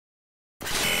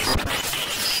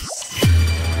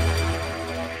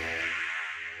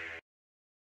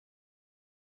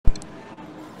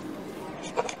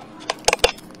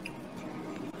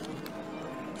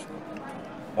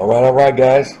All right,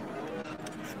 guys.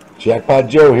 Jackpot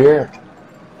Joe here.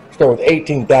 Start with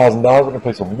 $18,000. We're gonna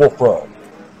play some Wolf Run.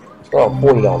 Start with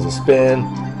 $40 a spin.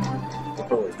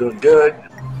 Wolf Run is doing good.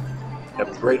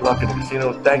 Having great luck in the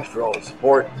casino. Thanks for all the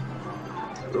support.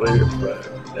 Really,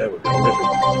 there we go.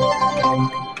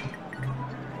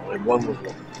 Only one was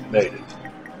made it.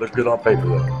 Looks good on paper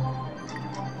though.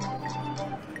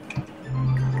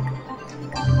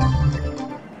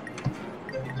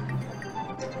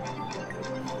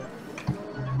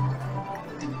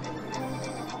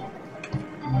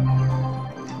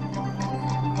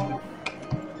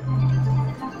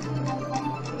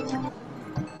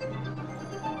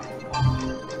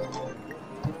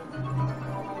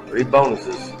 Free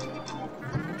bonuses.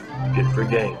 Get free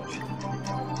games.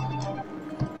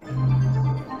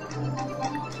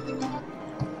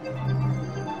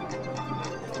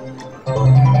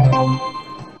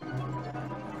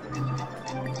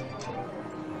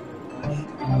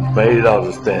 $80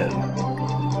 to spend.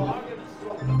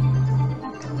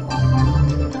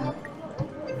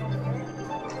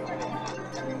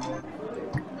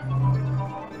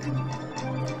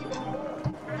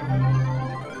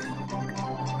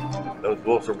 Those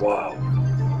wolves are wild.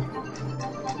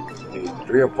 Need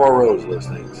 3 or 4 rows of those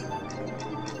things.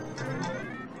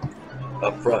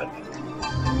 Up front.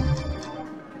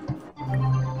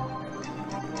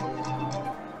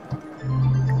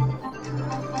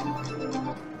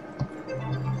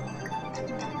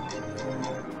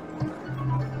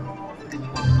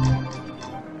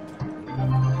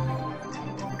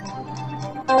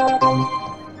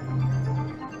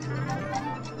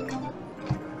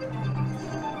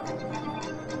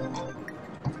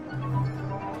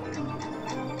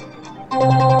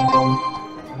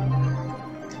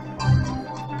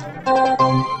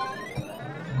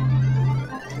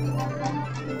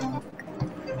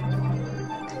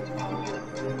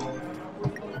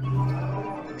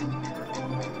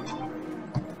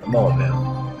 Come on now.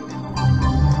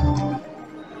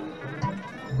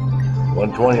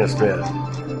 120 a spin.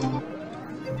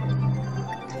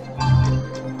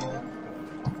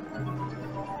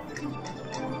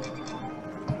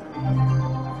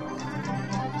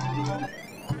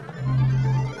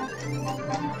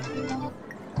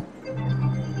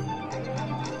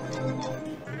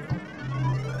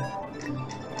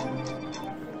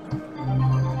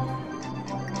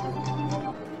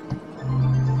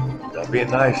 Being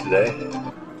nice today.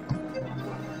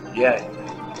 Yeah.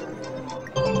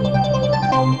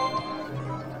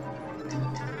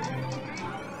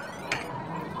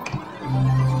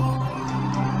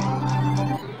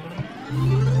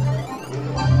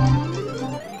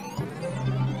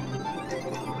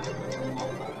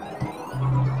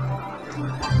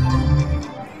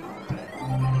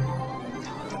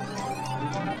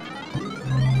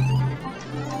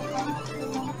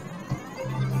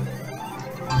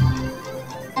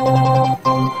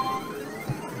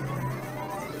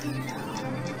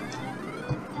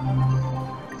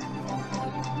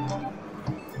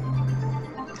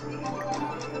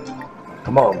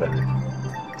 Come on, baby.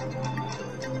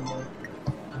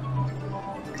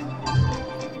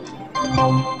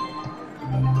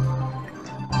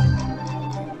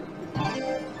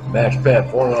 Max bet,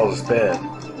 $4 a spin.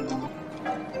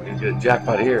 We're gonna get a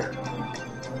jackpot here.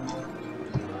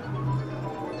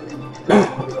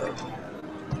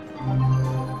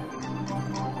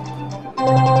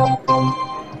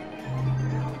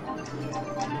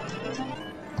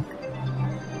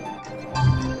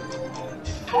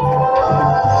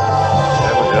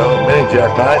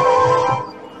 Jackpot,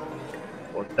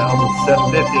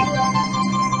 1,750.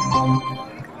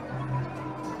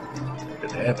 Get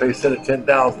the Handpay set at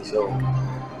 10,000, so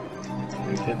 10,000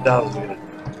 we get a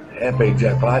Handpay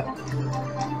jackpot.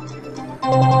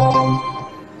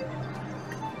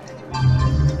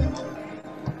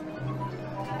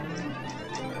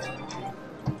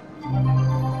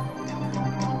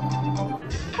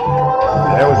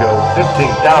 There we go,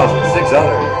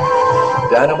 15,600.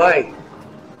 Dynamite.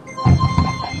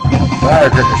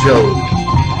 Firecracker show.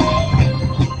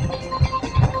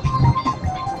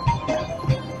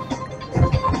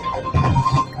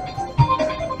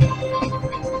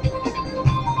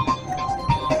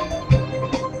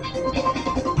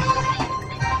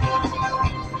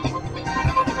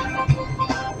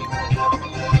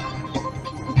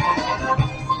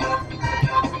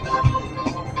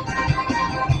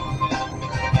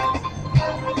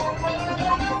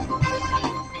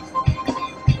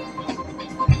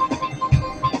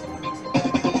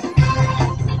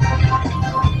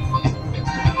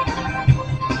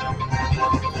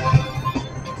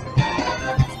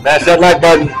 Smash that like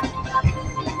button.